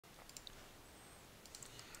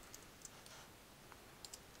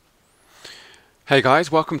Hey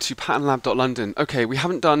guys, welcome to patternlab.london. Okay, we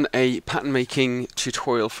haven't done a pattern making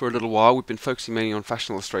tutorial for a little while. We've been focusing mainly on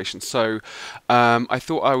fashion illustration. So I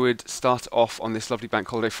thought I would start off on this lovely Bank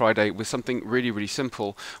Holiday Friday with something really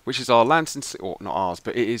simple, which is our lantern, or not ours,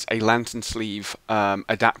 but it is a lantern sleeve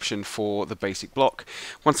adaptation for the basic block.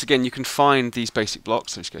 Once again, you can find these basic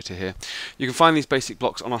blocks, let's go to here. You can find these basic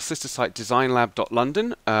blocks on our sister site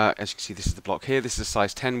designlab.london. As you can see, this is the block here. This is a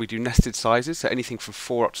size 10. We do nested sizes, so anything from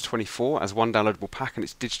 4 up to 24 as one downloadable pack, and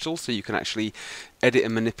it's digital, so you can actually edit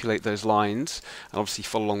and manipulate those lines and obviously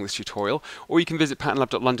follow along this tutorial. Or you can visit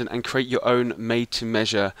patternlab.london and create your own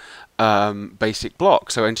made-to-measure basic block.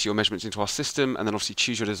 So enter your measurements into our system and then obviously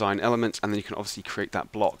choose your design elements, and then you can obviously create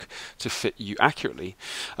that block to fit you accurately.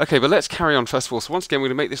 Okay, but let's carry on first of all. So once again, we're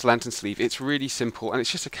going to make this lantern sleeve. It's really simple, and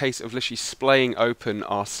it's just a case of literally splaying open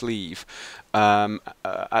our sleeve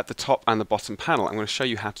at the top and the bottom panel. I'm going to show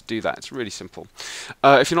you how to do that. It's really simple.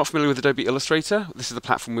 If you're not familiar with Adobe Illustrator, this is the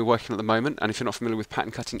platform we're working on at the moment, and if you're not familiar with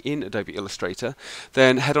pattern cutting in Adobe Illustrator,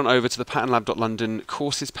 then head on over to the patternlab.london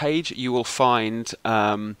courses page. You will find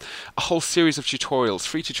a whole series of tutorials,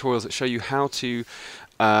 free tutorials that show you how to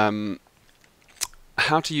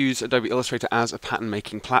use Adobe Illustrator as a pattern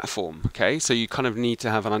making platform. Okay, so you kind of need to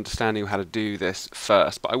have an understanding of how to do this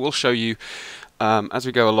first, but I will show you as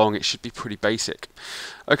we go along. It should be pretty basic.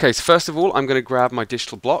 Okay, so first of all, I'm going to grab my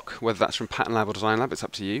digital block, whether that's from Pattern Lab or Design Lab, it's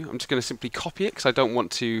up to you. I'm just going to simply copy it because I don't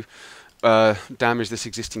want to damage this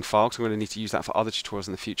existing file, because I'm going to need to use that for other tutorials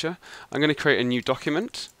in the future. I'm going to create a new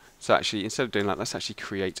document. So actually, instead of doing that, let's actually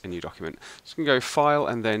create a new document. So we can go File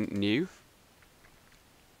and then New.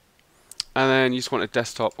 And then you just want a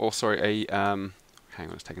desktop, or sorry, hang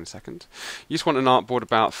on, it's taking a second. You just want an artboard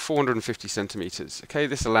about 450 centimeters. Okay,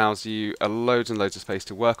 this allows you loads and loads of space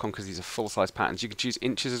to work on because these are full-size patterns. You can choose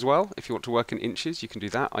inches as well. If you want to work in inches, you can do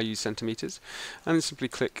that. I use centimeters. And then simply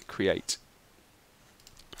click Create.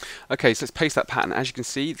 Okay, so let's paste that pattern. As you can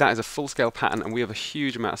see, that is a full-scale pattern, and we have a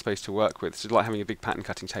huge amount of space to work with. So it's like having a big pattern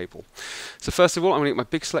cutting table. So first of all, I'm going to get my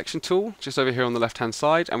big selection tool just over here on the left-hand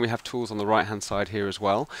side, and we have tools on the right-hand side here as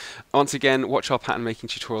well. Once again, watch our pattern making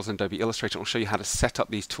tutorials in Adobe Illustrator. I'll show you how to set up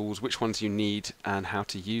these tools, which ones you need, and how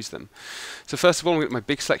to use them. So first of all, I'm going to get my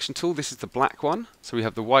big selection tool. This is the black one. So we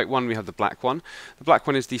have the white one, we have the black one. The black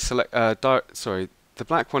one is the the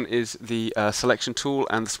black one is the selection tool,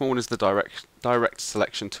 and the small one is the direct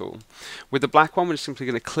selection tool. With the black one, we're just simply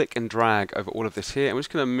going to click and drag over all of this here, and we're just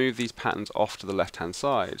going to move these patterns off to the left hand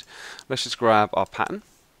side. Let's just grab our pattern.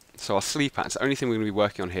 So our sleeve pattern is the only thing we're going to be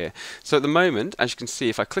working on here. So at the moment, as you can see,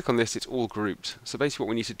 if I click on this, it's all grouped. So basically what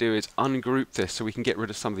we need to do is ungroup this so we can get rid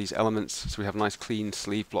of some of these elements, so we have a nice clean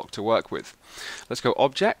sleeve block to work with. Let's go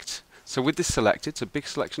Object. So with this selected, so big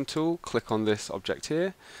selection tool, click on this object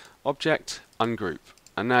here, Object, Ungroup.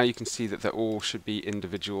 And now you can see that they all should be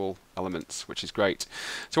individual elements, which is great.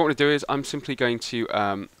 So what I'm going to do is I'm simply going to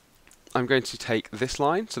take this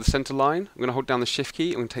line, so the center line. I'm going to hold down the Shift key.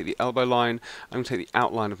 I'm going to take the elbow line. I'm going to take the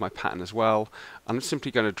outline of my pattern as well. I'm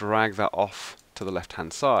simply going to drag that off to the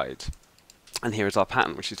left-hand side. And here is our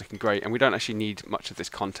pattern, which is looking great. And we don't actually need much of this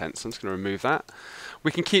content, so I'm just going to remove that.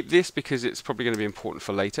 We can keep this because it's probably going to be important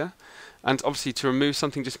for later. And obviously to remove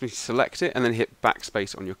something, just select it and then hit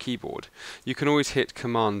backspace on your keyboard. You can always hit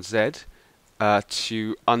Command Z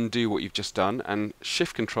to undo what you've just done, and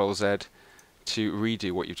Shift Control Z to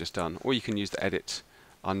redo what you've just done. Or you can use the Edit,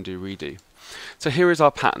 Undo, Redo. So here is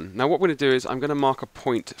our pattern. Now what we're going to do is I'm going to mark a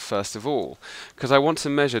point first of all, because I want to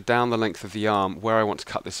measure down the length of the arm where I want to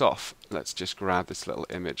cut this off. Let's just grab this little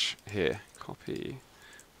image here, copy,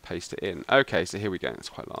 paste it in. Okay, so here we go. It's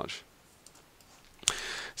quite large.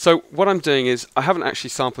 So what I'm doing is, I haven't actually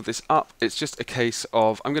sampled this up, it's just a case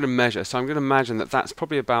of, I'm going to measure, so I'm going to imagine that that's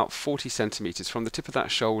probably about 40 centimeters from the tip of that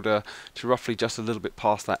shoulder to roughly just a little bit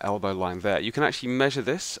past that elbow line there. You can actually measure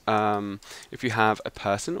this if you have a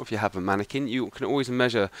person or if you have a mannequin. You can always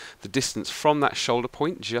measure the distance from that shoulder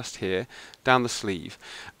point just here down the sleeve.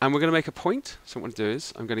 And we're going to make a point, so what I'm going to do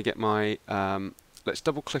is, I'm going to get my, let's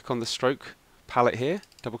double click on the stroke palette here,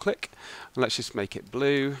 double click, and let's just make it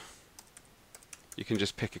blue. You can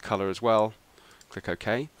just pick a color as well, click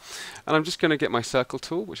OK. And I'm just going to get my circle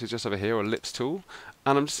tool, which is just over here, or ellipse tool,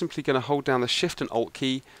 and I'm just simply going to hold down the Shift and Alt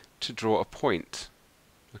key to draw a point.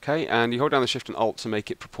 Okay, and you hold down the Shift and Alt to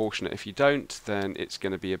make it proportionate. If you don't, then it's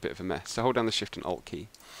going to be a bit of a mess. So hold down the Shift and Alt key.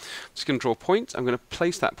 I'm just going to draw a point. I'm going to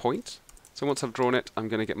place that point So once I've drawn it, I'm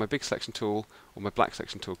going to get my big selection tool or my black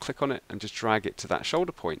selection tool, click on it and just drag it to that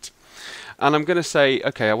shoulder point. And I'm going to say,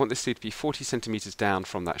 okay, I want this sleeve to be 40 centimeters down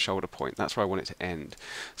from that shoulder point. That's where I want it to end.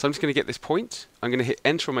 So I'm just going to get this point. I'm going to hit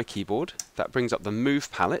enter on my keyboard. That brings up the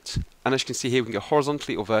move palette. And as you can see here, we can go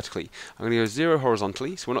horizontally or vertically. I'm going to go 0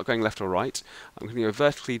 horizontally, so we're not going left or right. I'm going to go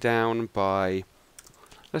vertically down by,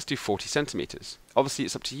 let's do 40 centimeters. Obviously,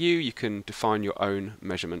 it's up to you. You can define your own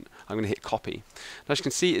measurement. I'm going to hit copy. Now, as you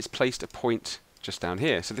can see, it's placed a point just down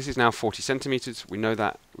here. So this is now 40 centimeters. We know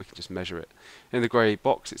that. We can just measure it. In the grey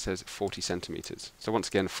box, it says 40 centimeters. So once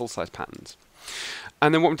again, full-size patterns.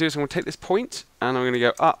 And then what I'm going to do is I'm going to take this point, and I'm going to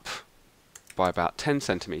go up by about 10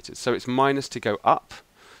 centimeters. So it's minus to go up.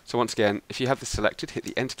 So once again, if you have this selected, hit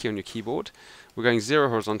the Enter key on your keyboard. We're going 0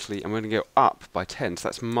 horizontally, and we're going to go up by 10. So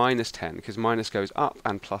that's minus 10, because minus goes up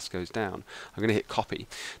and plus goes down. I'm going to hit copy.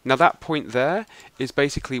 Now that point there is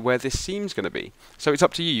basically where this seam's going to be. So it's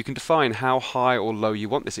up to you. You can define how high or low you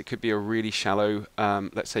want this. It could be a really shallow,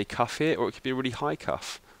 let's say, cuff here, or it could be a really high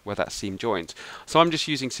cuff where that seam joins. So I'm just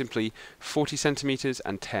using simply 40 centimeters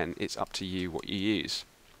and 10. It's up to you what you use.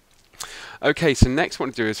 Okay, so next what I'm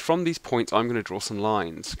going to do is from these points I'm going to draw some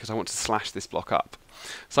lines because I want to slash this block up.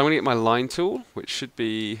 So I'm going to get my line tool, which should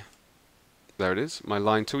be, there it is, my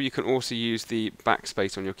line tool. You can also use the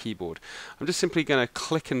backspace on your keyboard. I'm just simply going to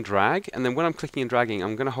click and drag, and then when I'm clicking and dragging,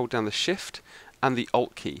 I'm going to hold down the Shift and the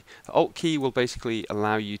Alt key. The Alt key will basically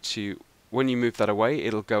allow you to, when you move that away,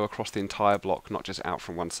 it'll go across the entire block, not just out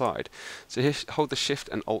from one side. So here, hold the Shift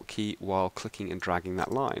and Alt key while clicking and dragging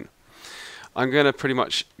that line. I'm going to pretty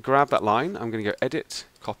much grab that line. I'm going to go Edit,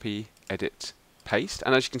 Copy, Edit, Paste.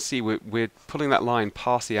 And as you can see, we're pulling that line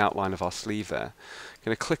past the outline of our sleeve there. I'm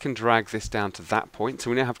going to click and drag this down to that point. So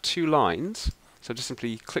we now have two lines. So I just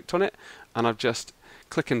simply clicked on it, and I've just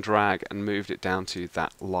click and drag and moved it down to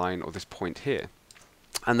that line or this point here.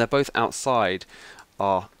 And they're both outside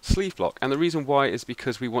our sleeve block. And the reason why is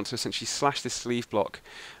because we want to essentially slash this sleeve block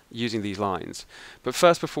using these lines. But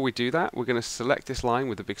first, before we do that, we're going to select this line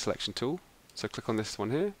with the big selection tool. So click on this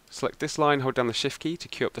one here, select this line, hold down the Shift key to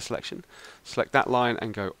queue up the selection, select that line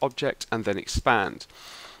and go Object and then Expand.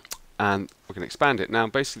 And we're going to expand it. Now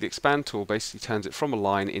basically the Expand tool basically turns it from a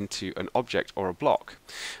line into an object or a block.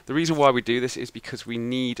 The reason why we do this is because we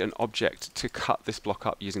need an object to cut this block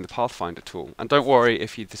up using the Pathfinder tool. And don't worry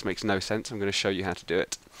if this makes no sense, I'm going to show you how to do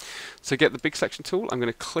it. So get the big selection tool, I'm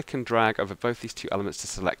going to click and drag over both these two elements to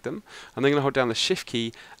select them. And then I'm going to hold down the Shift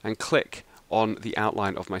key and click on the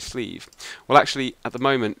outline of my sleeve. Well, actually, at the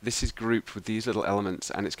moment, this is grouped with these little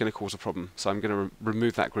elements, and it's going to cause a problem. So I'm going to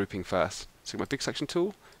remove that grouping first. So my big selection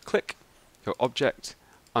tool, click, go Object,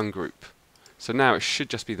 Ungroup. So now it should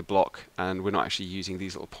just be the block, and we're not actually using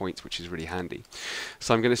these little points, which is really handy.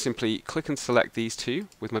 So I'm going to simply click and select these two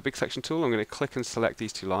with my big selection tool. I'm going to click and select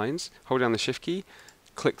these two lines, hold down the Shift key,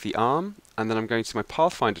 click the arm, and then I'm going to my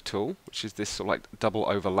Pathfinder tool, which is this sort of like double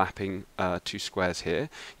overlapping two squares here.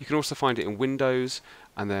 You can also find it in Windows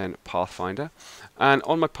and then Pathfinder. And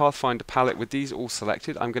on my Pathfinder palette with these all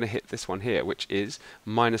selected, I'm going to hit this one here, which is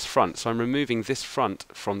minus front. So I'm removing this front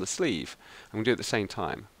from the sleeve. I'm going to do it at the same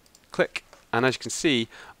time. Click, and as you can see,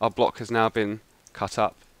 our block has now been cut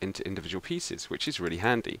up into individual pieces, which is really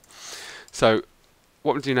handy. So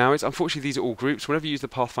what we'll do now is, unfortunately these are all groups. Whenever you use the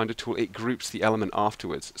Pathfinder tool, it groups the element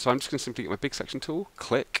afterwards. So I'm just going to simply get my big selection tool,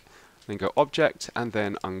 click, then go Object, and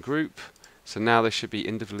then Ungroup. So now there should be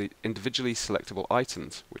individually selectable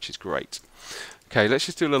items, which is great. Okay, let's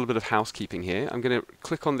just do a little bit of housekeeping here. I'm going to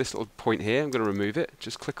click on this little point here. I'm going to remove it.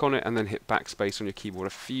 Just click on it and then hit backspace on your keyboard a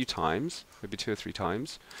few times, maybe 2 or 3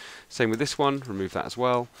 times. Same with this one, remove that as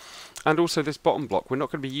well. And also this bottom block, we're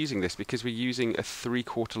not going to be using this because we're using a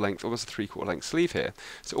 3/4 length, almost a 3/4 length sleeve here.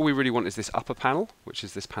 So all we really want is this upper panel, which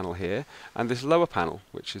is this panel here, and this lower panel,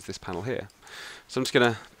 which is this panel here. So I'm just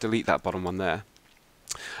going to delete that bottom one there.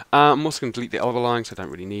 I'm also going to delete the elbow line, so I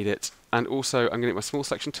don't really need it. And also I'm going to get my small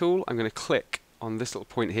selection tool. I'm going to click on this little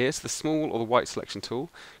point here, so the small or the white selection tool.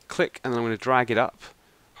 Click, and then I'm going to drag it up,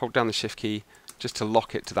 hold down the Shift key just to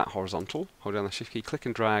lock it to that horizontal. Hold down the Shift key, click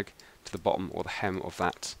and drag to the bottom or the hem of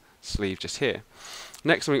that sleeve just here.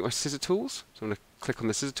 Next I'm going to get my scissor tools. So I'm going to click on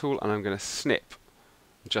the scissor tool and I'm going to snip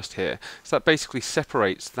just here. So that basically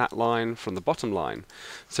separates that line from the bottom line.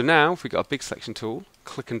 So now if we got a big selection tool,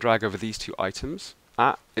 click and drag over these two items.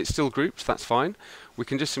 It's still grouped, that's fine. We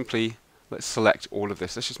can just simply, let's select all of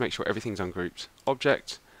this. Let's just make sure everything's ungrouped.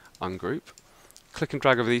 Object, Ungroup. Click and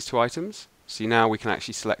drag over these two items. See, now we can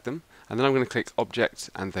actually select them. And then I'm going to click Object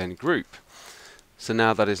and then Group. So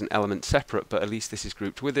now that is an element separate, but at least this is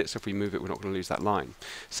grouped with it, so if we move it, we're not going to lose that line.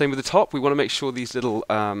 Same with the top. We want to make sure these little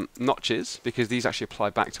notches, because these actually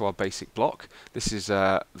apply back to our basic block. This is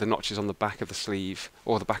the notches on the back of the sleeve,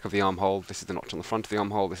 or the back of the armhole. This is the notch on the front of the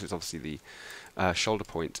armhole. This is obviously the shoulder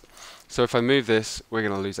point. So if I move this, we're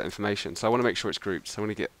going to lose that information. So I want to make sure it's grouped. So I'm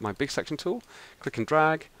going to get my big selection tool, click and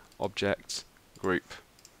drag, object, group.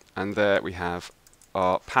 And there we have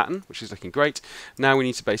our pattern, which is looking great. Now we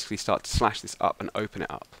need to basically start to slash this up and open it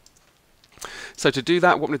up. So to do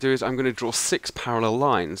that, what I'm going to do is I'm going to draw 6 parallel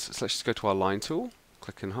lines. So let's just go to our line tool,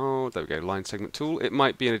 click and hold, there we go, line segment tool. It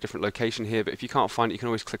might be in a different location here, but if you can't find it, you can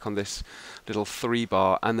always click on this little 3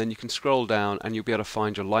 bar, and then you can scroll down and you'll be able to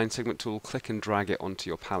find your line segment tool, click and drag it onto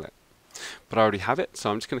your palette. But I already have it,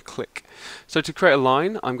 so I'm just going to click. So to create a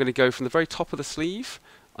line, I'm going to go from the very top of the sleeve,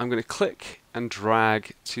 I'm going to click and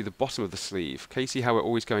drag to the bottom of the sleeve. Okay, you see how we're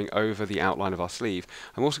always going over the outline of our sleeve.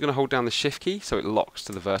 I'm also going to hold down the shift key so it locks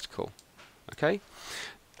to the vertical. Okay.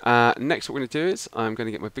 Next what we're going to do is I'm going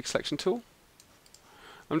to get my big selection tool.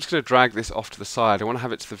 I'm just going to drag this off to the side. I want to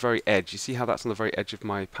have it to the very edge. You see how that's on the very edge of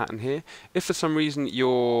my pattern here? If for some reason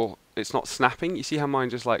it's not snapping, you see how mine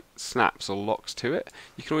just like snaps or locks to it?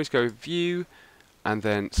 You can always go view and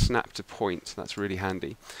then snap to point. That's really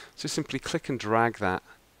handy. So simply click and drag that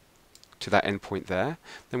to that endpoint there.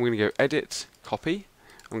 Then we're going to go edit, copy.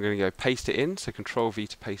 I'm going to go paste it in, so Control V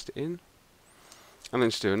to paste it in. And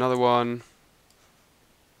then just do another one.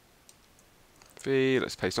 V,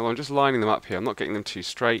 let's paste another one. I'm just lining them up here. I'm not getting them too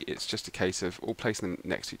straight. It's just a case of all placing them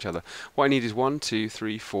next to each other. What I need is 1, 2,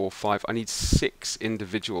 3, 4, 5. I need 6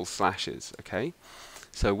 individual slashes, okay?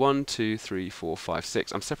 So 1, 2, 3, 4, 5,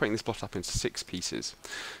 6. I'm separating this plot up into 6 pieces.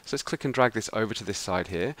 So let's click and drag this over to this side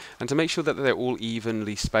here. And to make sure that they're all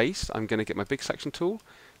evenly spaced, I'm going to get my big selection tool,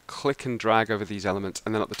 click and drag over these elements.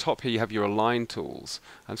 And then at the top here you have your align tools.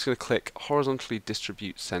 I'm just going to click horizontally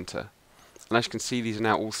distribute center. And as you can see, these are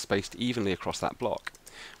now all spaced evenly across that block,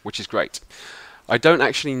 which is great. I don't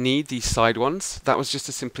actually need these side ones. That was just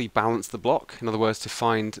to simply balance the block. In other words, to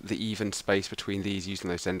find the even space between these using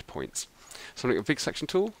those endpoints. So I'm going to get a big selection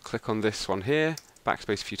tool, click on this one here,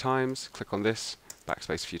 backspace a few times, click on this,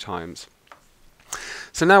 backspace a few times.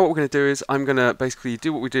 So now what we're going to do is I'm going to basically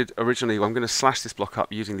do what we did originally. I'm going to slash this block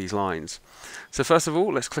up using these lines. So first of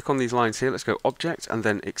all, let's click on these lines here. Let's go Object and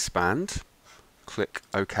then Expand. Click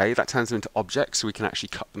OK. That turns them into objects, so we can actually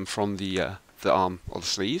cut them from the arm or the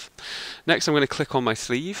sleeve. Next, I'm going to click on my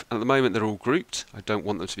sleeve, and at the moment they're all grouped. I don't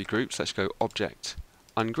want them to be grouped, so let's go Object,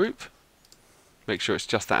 Ungroup. Make sure it's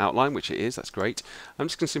just that outline, which it is. That's great. I'm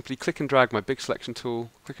just going to simply click and drag my big selection tool,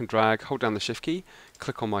 click and drag, hold down the shift key,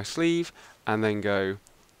 click on my sleeve, and then go,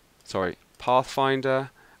 Pathfinder,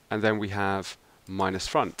 and then we have minus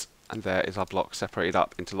front. And there is our block separated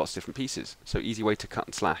up into lots of different pieces. So easy way to cut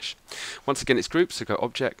and slash. Once again, it's grouped, so go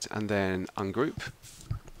Object and then Ungroup.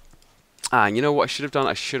 And you know what I should have done?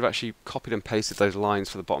 I should have actually copied and pasted those lines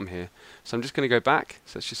for the bottom here. So I'm just going to go back.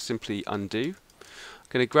 So let's just simply undo. I'm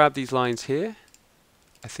going to grab these lines here.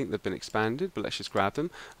 I think they've been expanded, but let's just grab them.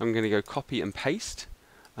 I'm going to go copy and paste.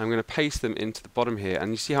 I'm going to paste them into the bottom here,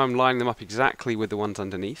 and you see how I'm lining them up exactly with the ones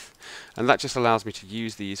underneath, and that just allows me to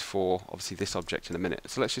use these for obviously this object in a minute.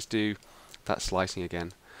 So let's just do that slicing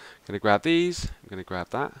again. I'm going to grab these, I'm going to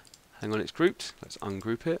grab that, hang on, it's grouped, let's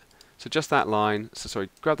ungroup it. So just that line,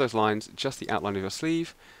 grab those lines, just the outline of your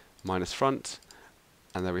sleeve, minus front,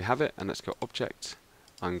 and there we have it, and let's go Object,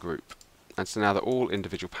 Ungroup. And so now they're all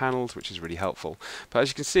individual panels, which is really helpful. But as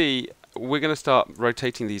you can see, we're going to start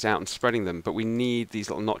rotating these out and spreading them, but we need these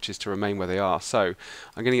little notches to remain where they are. So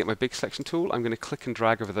I'm going to get my big selection tool, I'm going to click and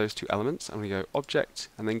drag over those 2 elements, I'm going to go Object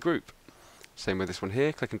and then Group. Same with this one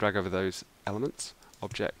here, click and drag over those elements,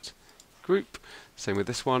 Object, Group. Same with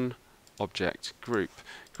this one, Object, Group.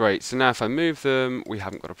 Great, so now if I move them, we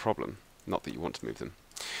haven't got a problem. Not that you want to move them.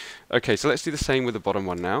 Okay, so let's do the same with the bottom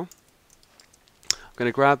one now. I'm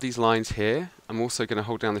going to grab these lines here. I'm also going to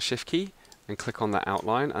hold down the shift key and click on that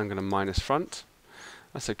outline. I'm going to minus front.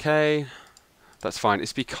 That's okay. That's fine.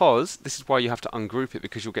 It's because this is why you have to ungroup it,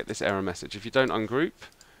 because you'll get this error message. If you don't ungroup,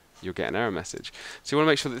 you'll get an error message. So you want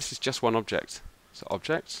to make sure that this is just one object. So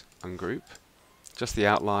Object, Ungroup, just the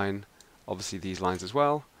outline, obviously these lines as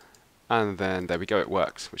well. And then there we go, it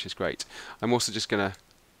works, which is great. I'm also just going to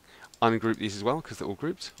ungroup these as well because they're all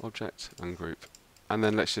grouped. Object, Ungroup. And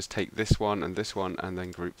then let's just take this one and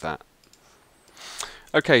then group that.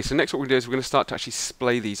 Okay, so next what we're going to do is we're going to start to actually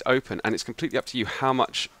splay these open, and it's completely up to you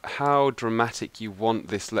how dramatic you want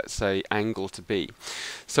this, let's say, angle to be.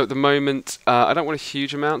 So at the moment, I don't want a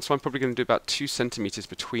huge amount, so I'm probably going to do about 2 centimeters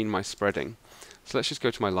between my spreading. So let's just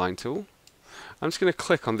go to my line tool. I'm just going to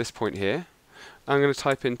click on this point here. I'm going to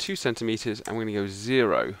type in 2 centimeters, and we're going to go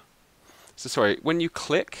 0. So sorry, when you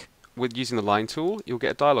click with using the line tool, you'll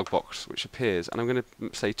get a dialog box which appears, and I'm going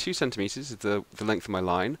to say 2 centimeters is the length of my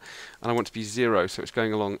line, and I want it to be 0, so it's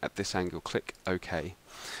going along at this angle. Click OK.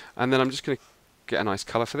 And then I'm just going to get a nice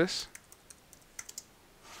color for this.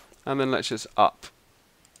 And then let's just up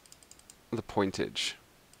the pointage.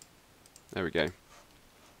 There we go.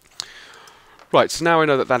 Right, so now I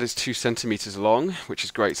know that that is 2 centimeters long, which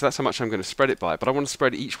is great. So that's how much I'm going to spread it by. But I want to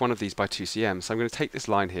spread each one of these by 2 cm. So I'm going to take this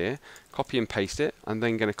line here, copy and paste it, and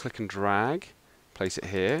then going to click and drag, place it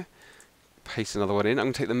here, paste another one in. I'm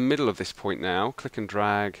going to take the middle of this point now, click and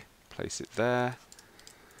drag, place it there,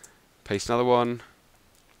 paste another one,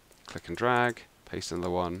 click and drag, paste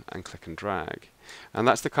another one, and click and drag. And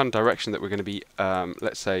that's the kind of direction that we're going to be,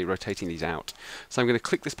 let's say, rotating these out. So I'm going to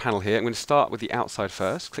click this panel here. I'm going to start with the outside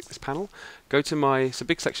first. Click this panel. Go to my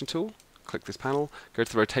big selection tool. Click this panel. Go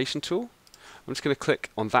to the rotation tool. I'm just going to click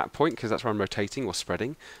on that point because that's where I'm rotating or spreading.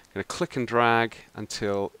 I'm going to click and drag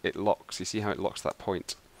until it locks. You see how it locks that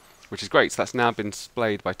point, which is great. So that's now been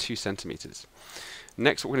displayed by 2 centimeters.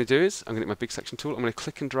 Next, what we're going to do is I'm going to get my big selection tool. I'm going to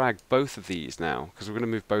click and drag both of these now because we're going to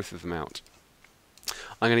move both of them out.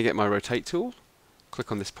 I'm going to get my rotate tool. Click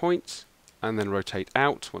on this point and then rotate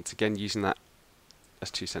out, once again using that as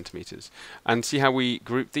 2 centimeters. And see how we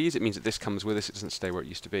group these? It means that this comes with us, it doesn't stay where it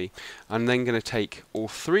used to be. I'm then going to take all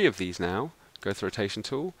 3 of these now, go to the rotation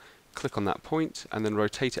tool, click on that point and then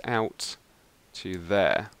rotate it out to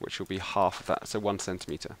there, which will be half of that, so 1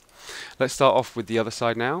 centimeter. Let's start off with the other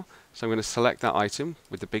side now. So I'm going to select that item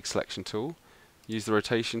with the big selection tool, use the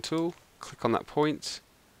rotation tool, click on that point,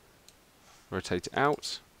 rotate it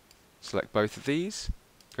out, select both of these,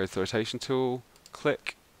 go to the rotation tool,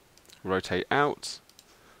 click, rotate out,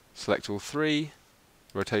 select all 3,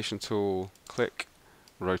 rotation tool, click,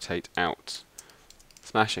 rotate out.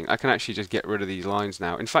 Smashing. I can actually just get rid of these lines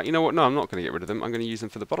now. In fact, you know what? No, I'm not going to get rid of them. I'm going to use them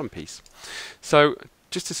for the bottom piece. So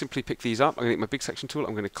just to simply pick these up, I'm going to get my big selection tool.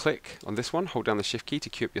 I'm going to click on this one, hold down the shift key to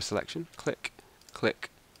queue up your selection. Click, click,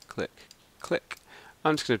 click, click.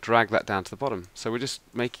 I'm just going to drag that down to the bottom. So we're just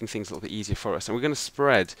making things a little bit easier for us. And we're going to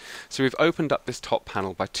spread. So we've opened up this top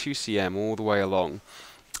panel by 2 cm all the way along.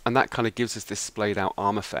 And that kind of gives us this splayed out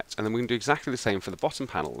arm effect. And then we can do exactly the same for the bottom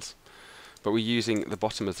panels. But we're using the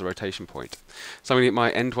bottom as the rotation point. So I'm going to get my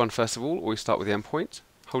end one first of all. Always start with the end point.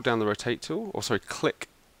 Hold down the rotate tool. Or sorry, click.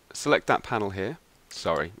 Select that panel here.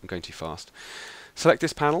 Sorry, I'm going too fast. Select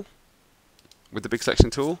this panel with the big selection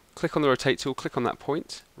tool, click on the rotate tool, click on that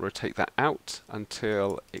point, rotate that out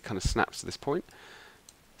until it kind of snaps to this point.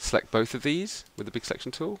 Select both of these with the big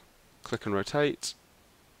selection tool, click and rotate.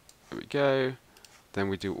 There we go. Then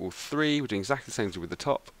we do all 3. We're doing exactly the same as with the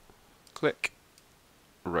top. Click,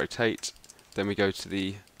 rotate. Then we go to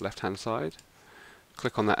the left hand side.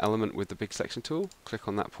 Click on that element with the big selection tool, click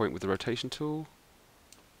on that point with the rotation tool,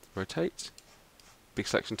 rotate. Big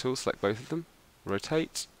selection tool, select both of them,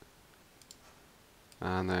 rotate.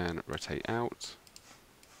 And then rotate out,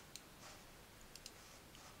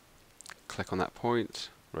 click on that point,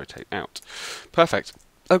 rotate out. Perfect.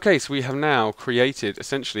 Okay, so we have now created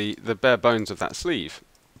essentially the bare bones of that sleeve,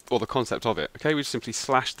 or the concept of it. Okay, we just simply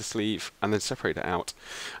slash the sleeve and then separate it out.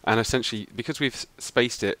 And essentially, because we've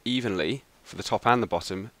spaced it evenly for the top and the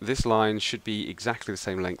bottom, this line should be exactly the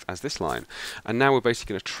same length as this line. And now we're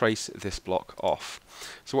basically going to trace this block off.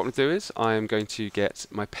 So what I'm going to do is I am going to get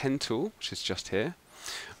my pen tool, which is just here.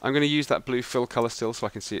 I'm going to use that blue fill color still so I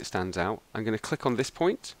can see it stands out. I'm going to click on this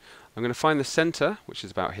point. I'm going to find the center, which is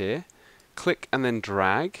about here. Click and then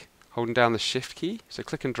drag, holding down the shift key. So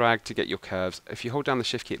click and drag to get your curves. If you hold down the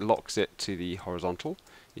shift key, it locks it to the horizontal,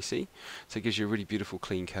 you see. So it gives you a really beautiful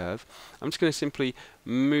clean curve. I'm just going to simply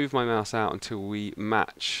move my mouse out until we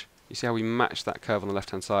match. You see how we match that curve on the left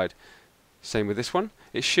hand side? Same with this one.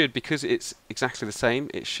 It should, because it's exactly the same,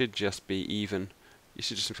 it should just be even. You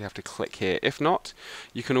should just simply have to click here. If not,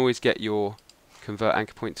 you can always get your convert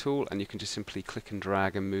anchor point tool and you can just simply click and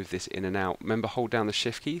drag and move this in and out. Remember, hold down the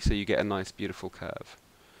shift key so you get a nice beautiful curve.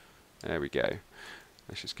 There we go.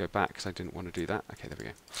 Let's just go back because I didn't want to do that. Okay, there we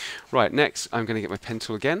go. Right, next I'm going to get my pen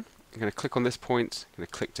tool again. I'm going to click on this point, I'm going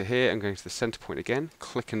to click to here, I'm going to the center point again,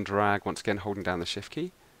 click and drag, once again holding down the shift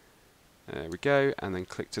key. There we go, and then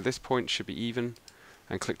click to this point, should be even,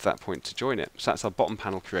 and click to that point to join it. So that's our bottom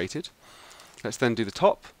panel created. Let's then do the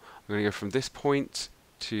top. I'm going to go from this point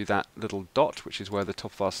to that little dot, which is where the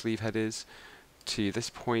top of our sleeve head is, to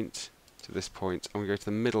this point, and we go to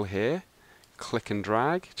the middle here, click and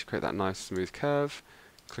drag to create that nice smooth curve,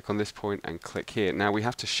 click on this point and click here. Now we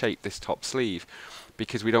have to shape this top sleeve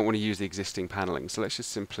because we don't want to use the existing paneling. So let's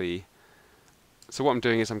just simply, so what I'm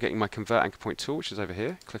doing is I'm getting my convert anchor point tool, which is over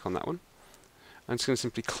here, click on that one, I'm just going to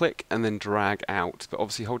simply click and then drag out, but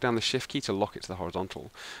obviously hold down the shift key to lock it to the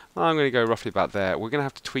horizontal. I'm going to go roughly about there. We're going to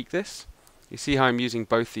have to tweak this. You see how I'm using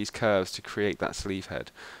both these curves to create that sleeve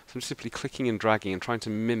head. So I'm simply clicking and dragging and trying to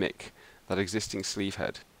mimic that existing sleeve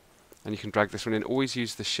head. And you can drag this one in. Always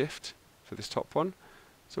use the shift for this top one.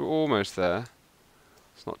 So we're almost there.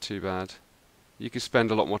 It's not too bad. You could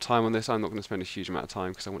spend a lot more time on this. I'm not going to spend a huge amount of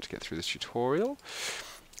time because I want to get through this tutorial.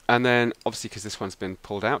 And then, obviously, because this one's been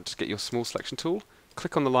pulled out, just get your small selection tool,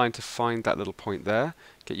 click on the line to find that little point there,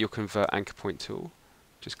 get your convert anchor point tool,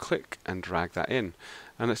 just click and drag that in.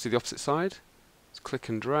 And let's do the opposite side. Let's click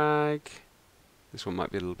and drag. This one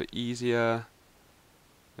might be a little bit easier.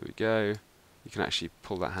 There we go. You can actually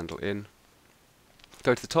pull that handle in.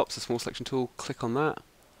 Go to the top, so small selection tool, click on that,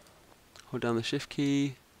 hold down the shift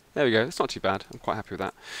key. There we go, it's not too bad, I'm quite happy with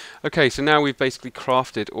that. Okay, so now we've basically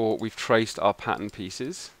crafted, or we've traced our pattern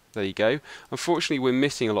pieces. There you go. Unfortunately, we're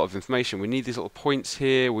missing a lot of information. We need these little points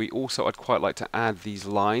here. I'd quite like to add these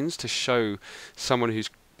lines to show someone who's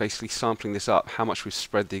basically sampling this up how much we've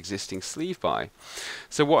spread the existing sleeve by.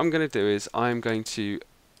 So what I'm going to do is I'm going to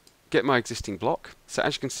get my existing block. So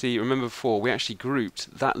as you can see, remember before, we actually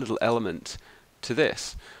grouped that little element to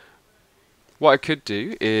this. What I could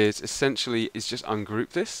do is essentially just ungroup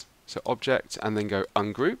this. So object and then go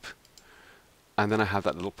ungroup. And then I have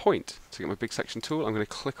that little point. So get my big section tool, I'm going to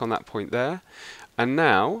click on that point there. And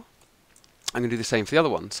now I'm going to do the same for the other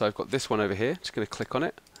one. So I've got this one over here, just going to click on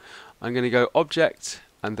it. I'm going to go object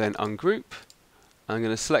and then ungroup. I'm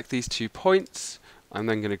going to select these 2 points. I'm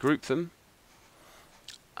then going to group them.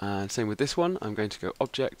 And same with this one, I'm going to go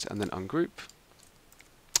object and then ungroup.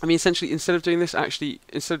 I mean, essentially, instead of doing this,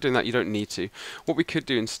 instead of doing that, you don't need to. What we could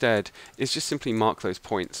do instead is just simply mark those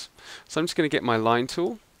points. So I'm just going to get my line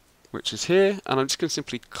tool, which is here, and I'm just going to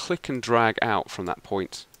simply click and drag out from that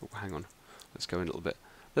point. Oh, hang on, let's go in a little bit.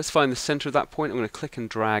 Let's find the center of that point. I'm going to click and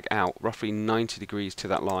drag out roughly 90 degrees to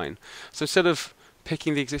that line. So instead of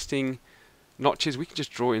picking the existing notches, we can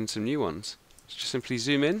just draw in some new ones. Just simply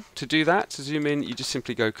zoom in. To do that, to zoom in, you just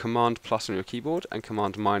simply go Command plus on your keyboard and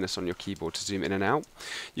Command minus on your keyboard to zoom in and out.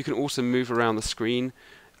 You can also move around the screen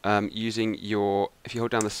using if you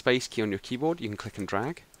hold down the space key on your keyboard, you can click and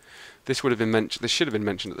drag. This should have been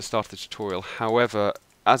mentioned at the start of the tutorial. However,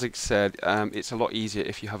 as I said, it's a lot easier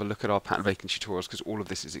if you have a look at our pattern making tutorials because all of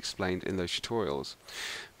this is explained in those tutorials.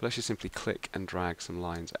 But let's just simply click and drag some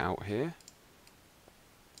lines out here.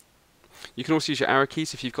 You can also use your arrow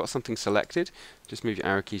keys. If you've got something selected, just move your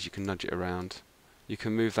arrow keys, you can nudge it around. You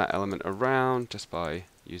can move that element around just by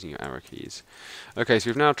using your arrow keys. Okay,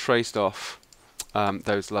 so we've now traced off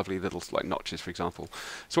those lovely little like notches, for example.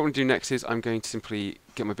 So what I'm going to do next is I'm going to simply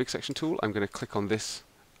get my big section tool. I'm going to click on this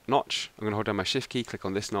notch. I'm going to hold down my shift key, click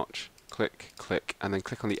on this notch, click, click, and then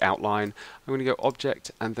click on the outline. I'm going to go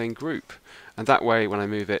object and then group. And that way, when I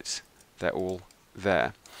move it, they're all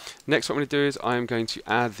there. Next, what I'm going to do is I'm going to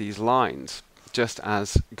add these lines just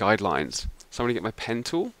as guidelines. So I'm going to get my pen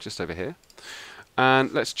tool just over here.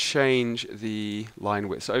 And let's change the line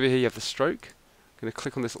width. So over here you have the stroke. I'm going to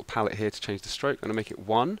click on this little palette here to change the stroke. I'm going to make it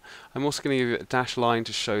 1. I'm also going to give it a dash line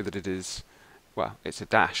to show that it is, well, it's a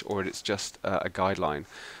dash or it's just a guideline.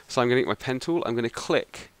 So I'm going to get my pen tool. I'm going to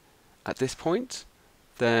click at this point,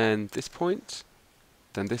 then this point,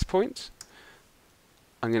 then this point.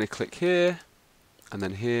 I'm going to click here, and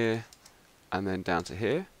then down to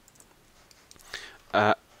here.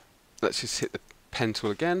 Let's just hit the pen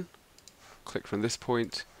tool again, click from this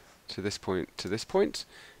point to this point to this point,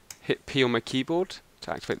 hit P on my keyboard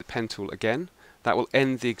to activate the pen tool again. That will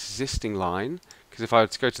end the existing line, because if I were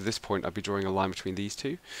to go to this point I'd be drawing a line between these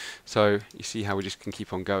two. So you see how we just can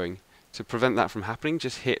keep on going. To prevent that from happening,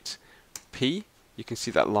 just hit P. You can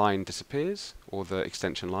see that line disappears, or the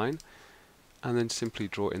extension line, and then simply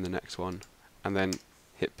draw in the next one, and then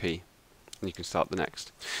hit P, and you can start the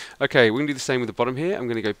next. Okay, we're going to do the same with the bottom here. I'm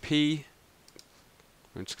going to go P,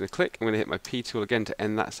 I'm just going to click, I'm going to hit my P tool again to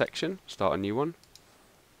end that section, start a new one.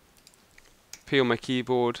 P on my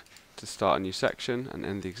keyboard to start a new section and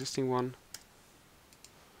end the existing one.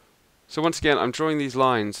 So once again, I'm drawing these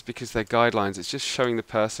lines because they're guidelines. It's just showing the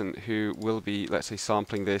person who will be, let's say,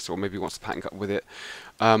 sampling this, or maybe wants to pattern cut with it,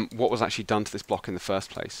 what was actually done to this block in the first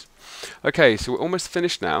place. Okay, so we're almost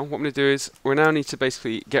finished now. What I'm going to do is we now need to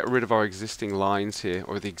basically get rid of our existing lines here,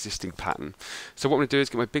 or the existing pattern. So what I'm going to do is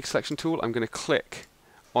get my big selection tool. I'm going to click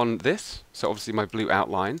on this, so obviously my blue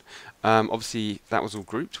outline. Obviously that was all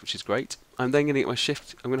grouped, which is great. I'm then going to get my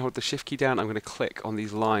shift, I'm going to hold the shift key down, I'm going to click on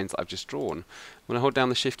these lines that I've just drawn. When I hold down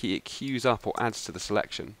the shift key, it queues up or adds to the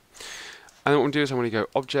selection. And what I'm going to do is I'm going to go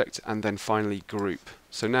object and then finally group.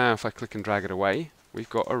 So now if I click and drag it away, we've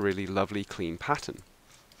got a really lovely clean pattern.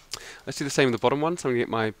 Let's do the same with the bottom one. So I'm going to get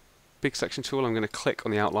my big selection tool. I'm going to click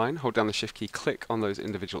on the outline, hold down the shift key, click on those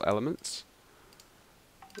individual elements.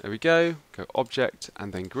 There we go. Go object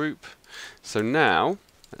and then group. So now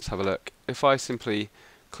let's have a look. If I simply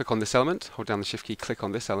click on this element, hold down the shift key, click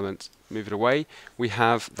on this element, move it away, we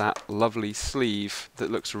have that lovely sleeve that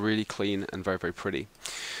looks really clean and very, very pretty.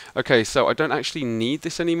 Okay, so I don't actually need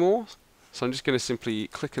this anymore, so I'm just going to simply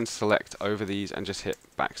click and select over these and just hit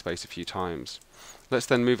backspace a few times. Let's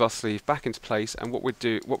then move our sleeve back into place, and what we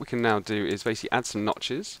can now do is basically add some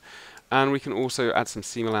notches, and we can also add some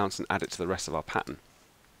seam allowance and add it to the rest of our pattern.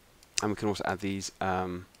 And we can also add these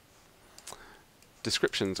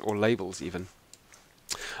descriptions or labels even.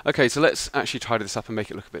 Okay, so let's actually tidy this up and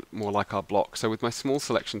make it look a bit more like our block. So with my small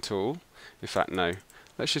selection tool, in fact no,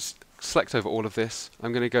 let's just select over all of this.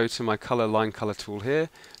 I'm going to go to my line color tool here,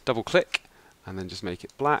 double click, and then just make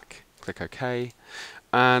it black, click OK,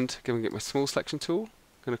 and I'm going to get my small selection tool,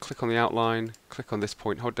 I'm going to click on the outline, click on this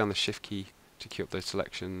point, hold down the shift key to queue up those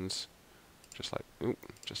selections, just like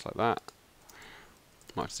that.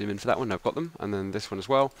 Might have to zoom in for that one, no, I've got them, and then this one as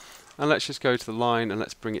well. And let's just go to the line and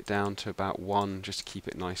let's bring it down to about 1 just to keep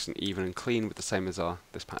it nice and even and clean with the same as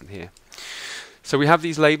this pattern here. So we have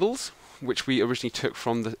these labels which we originally took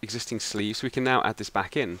from the existing sleeve, so we can now add this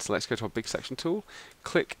back in. So let's go to our big section tool,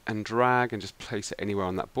 click and drag and just place it anywhere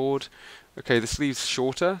on that board. Okay, the sleeve's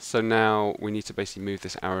shorter, so now we need to basically move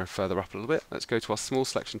this arrow further up a little bit. Let's go to our small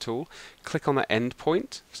selection tool, click on that end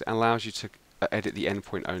point, because it allows you to edit the end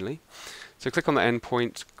point only. So click on the end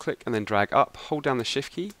point, click and then drag up, hold down the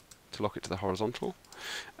shift key to lock it to the horizontal,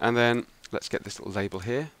 and then let's get this little label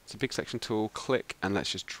here. It's a big section tool, click, and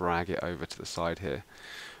let's just drag it over to the side here.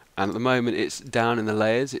 And at the moment it's down in the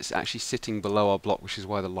layers, it's actually sitting below our block, which is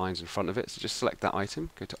why the line's in front of it. So just select that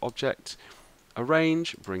item, go to Object,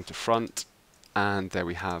 Arrange, bring to front, and there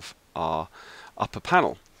we have our upper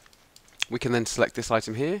panel. We can then select this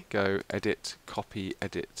item here, go Edit, Copy,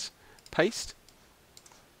 Edit, Paste.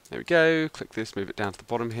 There we go, click this, move it down to the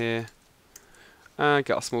bottom here.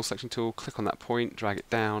 Get our small selection tool, click on that point, drag it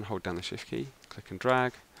down, hold down the shift key, click and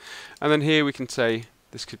drag. And then here we can say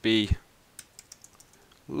this could be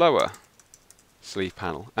lower sleeve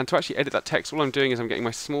panel. And to actually edit that text, all I'm doing is I'm getting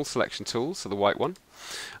my small selection tool, so the white one,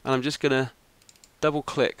 and I'm just going to double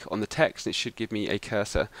click on the text and it should give me a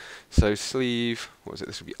cursor. So sleeve, what was it?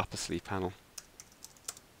 This would be upper sleeve panel.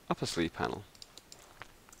 Upper sleeve panel.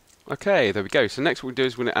 Okay, there we go. So next what we do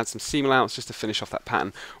is we're going to add some seam allowance just to finish off that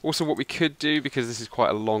pattern. Also what we could do, because this is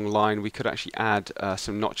quite a long line, we could actually add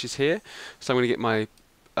some notches here. So I'm going to get my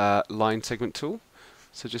line segment tool.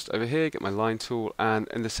 So just over here, get my line tool, and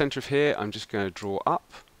in the center of here I'm just going to draw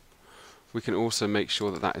up. We can also make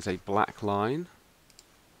sure that that is a black line.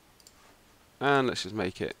 And let's just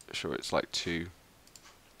make it sure it's like 2.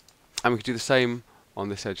 And we can do the same on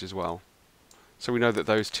this edge as well. So we know that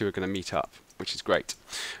those two are going to meet up, which is great.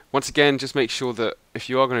 Once again, just make sure that if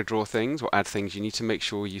you are going to draw things or add things, you need to make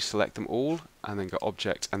sure you select them all and then go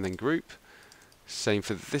Object and then Group. Same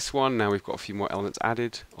for this one. Now we've got a few more elements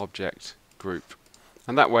added, Object, Group.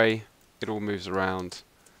 And that way it all moves around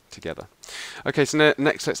together. Okay, so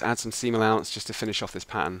next let's add some seam allowance just to finish off this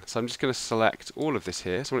pattern. So I'm just going to select all of this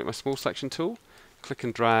here. So I'm going to get my small selection tool, click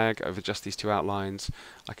and drag over just these two outlines.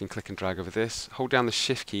 I can click and drag over this. Hold down the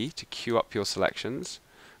shift key to queue up your selections,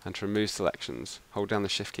 and to remove selections, hold down the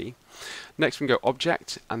shift key. Next we can go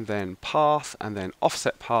Object and then Path and then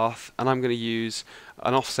Offset Path, and I'm going to use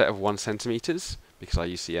an offset of 1 centimeters because I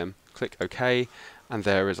use CM. Click OK, and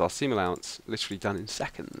there is our seam allowance, literally done in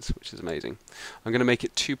seconds, which is amazing. I'm going to make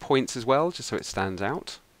it 2 points as well, just so it stands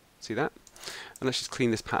out. See that? And let's just clean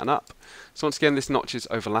this pattern up. So once again, this notch is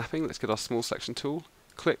overlapping. Let's get our small selection tool,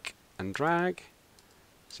 click and drag.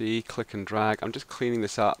 See, click and drag. I'm just cleaning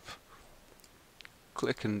this up.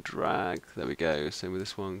 Click and drag. There we go. Same with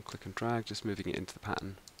this one. Click and drag, just moving it into the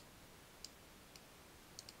pattern.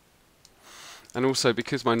 And also,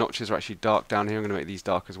 because my notches are actually dark down here, I'm going to make these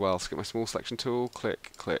dark as well. So get my small selection tool,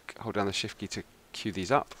 click, click, hold down the shift key to cue these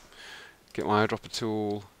up. Get my eyedropper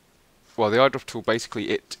tool. Well, the eyedropper tool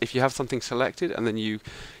basically, if you have something selected and then you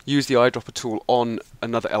use the eyedropper tool on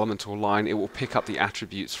another element or line, it will pick up the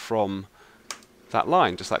attributes from that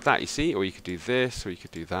line, just like that, you see? Or you could do this, or you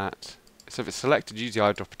could do that. So if it's selected, use the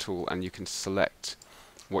eyedropper tool and you can select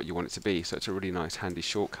what you want it to be. So it's a really nice, handy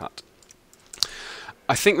shortcut.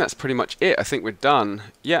 I think that's pretty much it. I think we're done.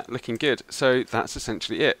 Yeah, looking good. So that's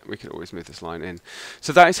essentially it. We could always move this line in.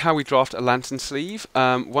 So that is how we draft a lantern sleeve.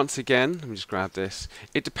 Once again, let me just grab this.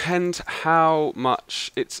 It depends how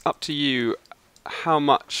much, it's up to you how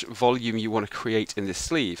much volume you want to create in this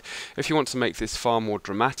sleeve. If you want to make this far more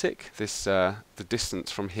dramatic, this the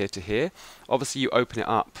distance from here to here, obviously you open it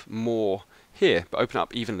up more here, but open it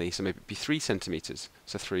up evenly, so maybe it'd be 3 centimeters.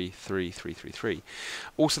 So 3, 3, 3, 3, 3.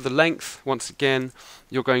 Also the length, once again,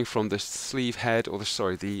 you're going from the sleeve head, or the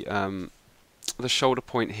shoulder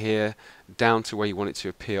point here down to where you want it to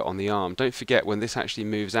appear on the arm. Don't forget, when this actually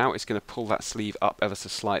moves out, it's going to pull that sleeve up ever so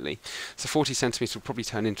slightly. So 40 centimeters will probably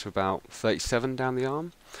turn into about 37 down the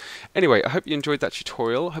arm. Anyway, I hope you enjoyed that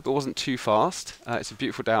tutorial. I hope it wasn't too fast. It's a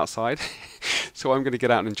beautiful day outside, so I'm going to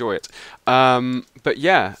get out and enjoy it. But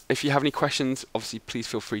yeah, if you have any questions, obviously please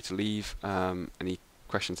feel free to leave any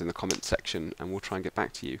questions in the comment section, and we'll try and get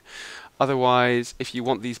back to you. Otherwise, if you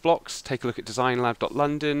want these blocks, take a look at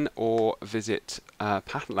designlab.london or visit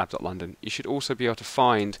patternlab.london. You should also be able to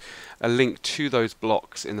find a link to those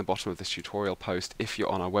blocks in the bottom of this tutorial post if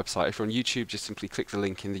you're on our website. If you're on YouTube, just simply click the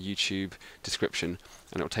link in the YouTube description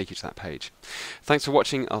and it will take you to that page. Thanks for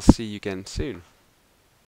watching. I'll see you again soon.